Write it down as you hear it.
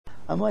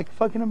I'm like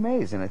fucking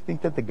amazed. And I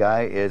think that the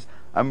guy is,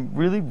 I'm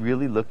really,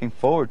 really looking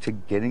forward to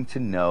getting to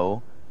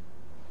know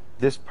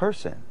this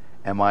person.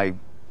 Am I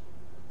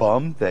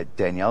bummed that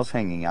Danielle's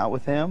hanging out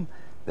with him?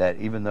 That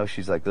even though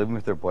she's like living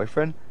with her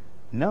boyfriend?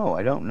 No,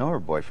 I don't know her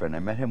boyfriend. I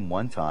met him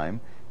one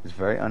time. He's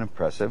very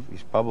unimpressive.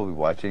 He's probably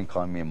watching and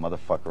calling me a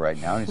motherfucker right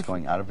now, and he's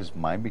going out of his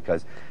mind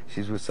because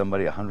she's with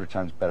somebody 100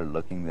 times better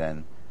looking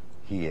than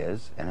he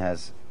is and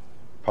has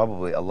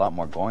probably a lot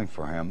more going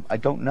for him. I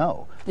don't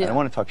know. Yeah. I don't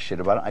want to talk shit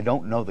about it. I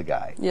don't know the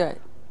guy. Yeah.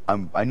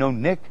 I know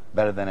Nick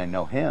better than I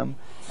know him,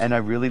 and I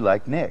really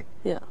like Nick.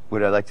 Yeah.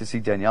 Would I like to see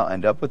Danielle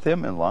end up with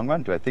him in the long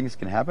run? Do I think it's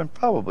going to happen?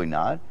 Probably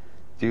not.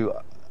 Do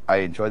I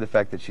enjoy the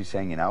fact that she's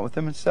hanging out with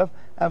him and stuff?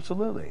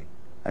 Absolutely.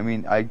 I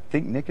mean, I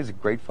think Nick is a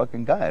great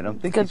fucking guy. I don't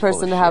think good he's full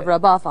person of to have shit.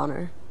 rub off on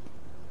her.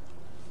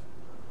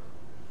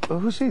 Well,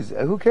 who sees?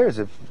 Who cares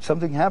if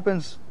something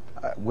happens?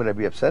 Would I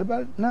be upset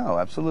about it? No,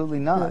 absolutely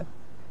not. Yeah.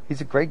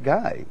 He's a great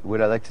guy.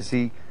 Would I like to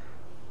see?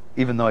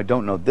 Even though I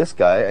don't know this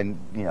guy, and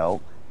you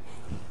know,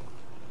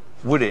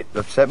 would it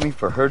upset me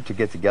for her to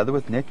get together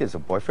with Nick as a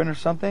boyfriend or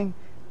something?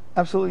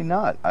 Absolutely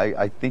not.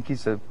 I think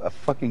he's a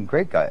fucking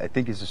great guy. I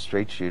think he's a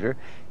straight shooter.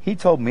 He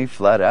told me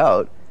flat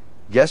out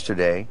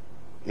yesterday,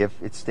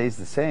 if it stays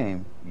the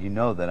same, you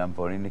know that I'm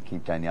voting to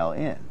keep Danielle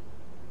in.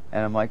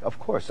 And I'm like, of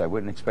course, I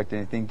wouldn't expect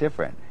anything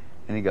different.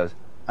 And he goes,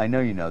 I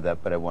know you know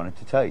that, but I wanted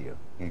to tell you.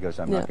 He goes,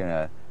 I'm not going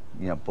to,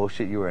 you know,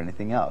 bullshit you or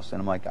anything else.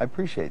 And I'm like, I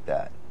appreciate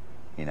that,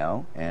 you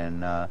know.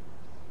 And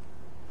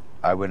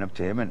I went up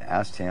to him and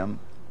asked him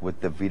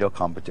with the veto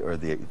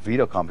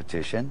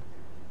competition,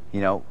 you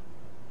know,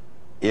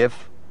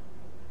 if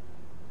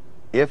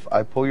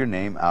I pull your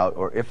name out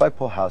or if I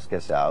pull house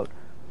guests out,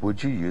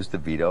 would you use the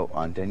veto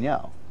on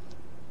Danielle?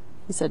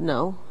 He said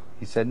no.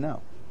 He said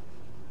no.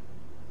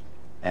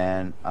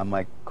 And I'm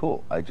like,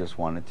 cool, I just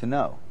wanted to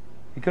know.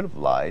 He could have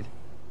lied.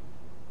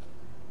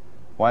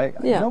 Why?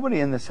 Yeah. Nobody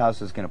in this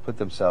house is going to put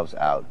themselves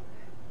out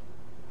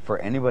for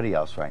anybody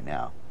else right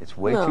now. It's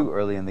way too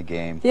early in the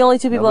game. The only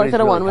two people that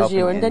could have won was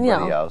you and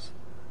Danielle. Else.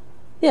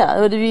 Yeah,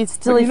 it would be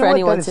silly for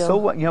anyone to.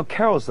 So, you know,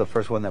 Carol's the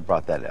first one that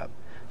brought that up.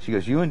 She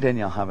goes, you and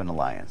Danielle have an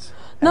alliance.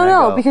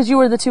 No, because you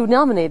were the two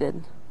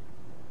nominated.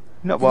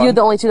 No, well, you're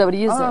the only two that would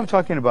use it. I'm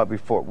talking about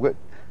before.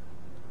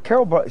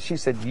 Carol she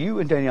said, you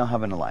and Danielle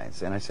have an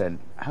alliance. And I said,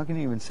 how can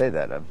you even say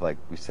that?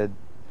 We said,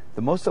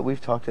 the most that we've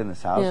talked in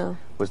this house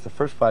was the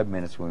first 5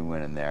 minutes when we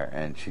went in there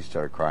and she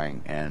started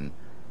crying. And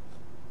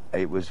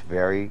it was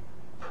very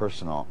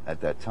personal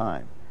at that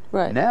time.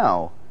 Right.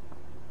 Now,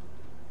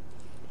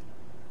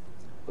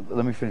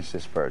 let me finish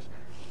this first.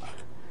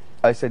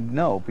 I said,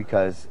 no,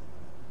 because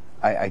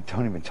I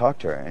don't even talk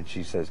to her. And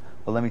she says,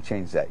 well, let me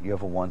change that. You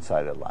have a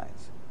one-sided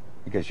alliance.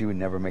 Because you would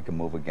never make a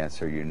move against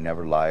her. You'd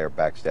never lie or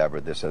backstab her,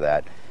 this or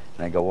that.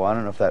 And I go, well, I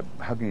don't know if that,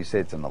 how can you say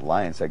it's an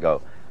alliance? I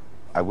go,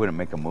 I wouldn't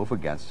make a move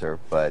against her,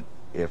 but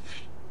if,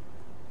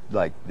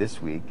 like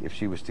this week, if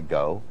she was to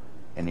go,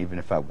 and even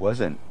if I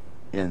wasn't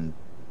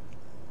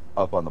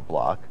up on the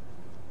block,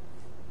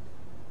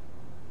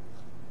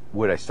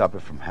 would I stop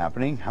it from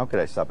happening? How could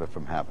I stop it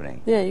from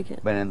happening? Yeah, you can.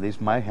 But at least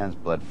my hand's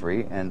blood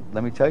free, and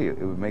let me tell you,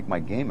 it would make my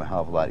game a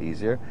hell of a lot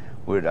easier.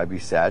 Would I be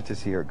sad to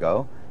see her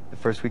go? The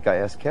first week I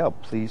asked Cal,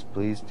 please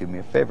do me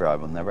a favor. I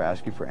will never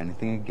ask you for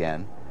anything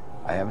again.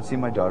 I haven't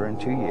seen my daughter in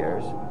 2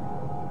 years.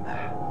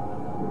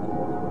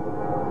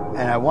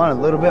 And I want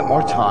a little bit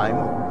more time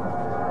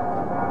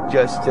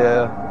just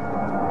to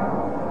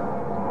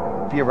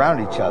be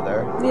around each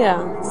other.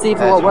 Yeah, see if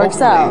what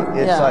works out.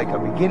 It's like a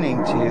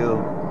beginning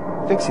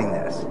to fixing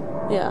this.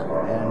 Yeah.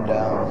 And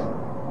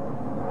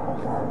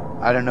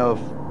I don't know if,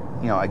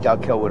 you know, I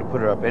doubt Kel would have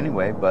put her up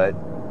anyway, but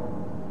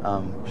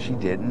she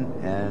didn't.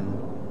 And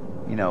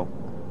you know,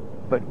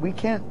 but we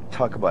can't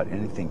talk about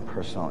anything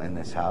personal in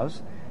this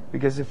house,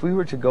 because if we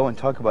were to go and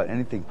talk about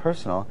anything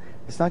personal,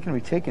 it's not going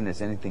to be taken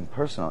as anything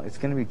personal. It's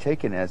going to be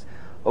taken as,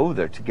 oh,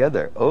 they're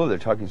together. Oh, they're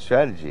talking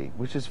strategy,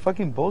 which is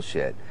fucking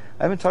bullshit.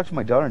 I haven't talked to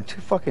my daughter in 2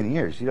 fucking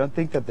years. You don't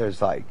think that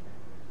there's like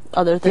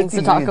other things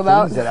to talk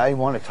about? Things that I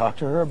want to talk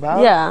to her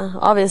about? Yeah,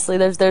 obviously.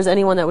 There's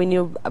anyone that we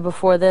knew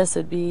before this,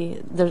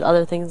 there's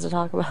other things to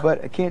talk about.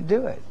 But I can't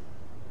do it.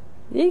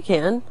 Yeah, you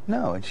can.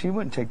 No, and she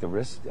wouldn't take the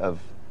risk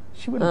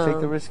take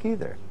the risk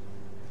either.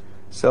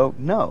 So,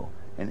 no.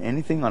 And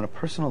anything on a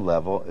personal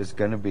level is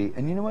going to be,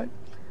 and you know what?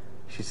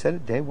 She said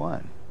it day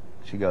one.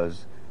 She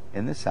goes,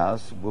 in this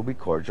house, we'll be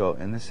cordial.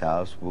 In this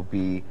house, we'll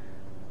be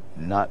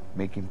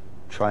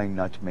trying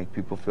not to make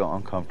people feel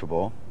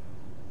uncomfortable.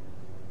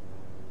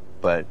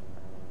 But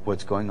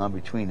what's going on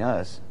between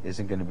us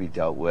isn't going to be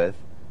dealt with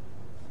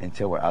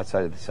until we're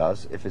outside of this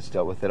house, if it's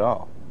dealt with at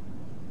all.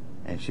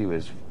 And she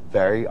was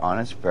very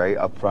honest, very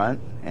upfront,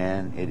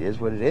 and it is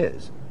what it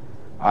is.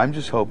 I'm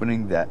just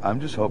hoping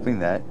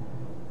that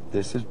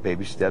this is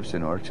baby steps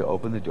in order to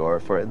open the door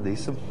for at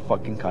least some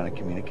fucking kind of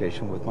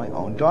communication with my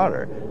own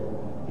daughter.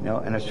 You know,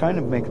 and I was trying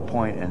to make a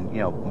point, and,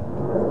 you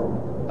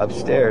know,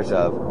 upstairs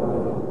of,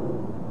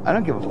 I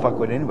don't give a fuck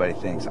what anybody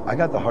thinks. I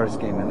got the hardest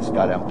game in this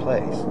goddamn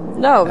place.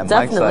 No, and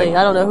definitely. Like,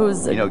 I don't know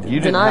who's you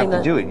didn't have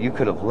to do it. You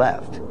could have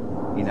left.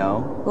 you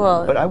know.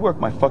 Well, But I work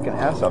my fucking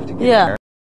ass off to get yeah. here.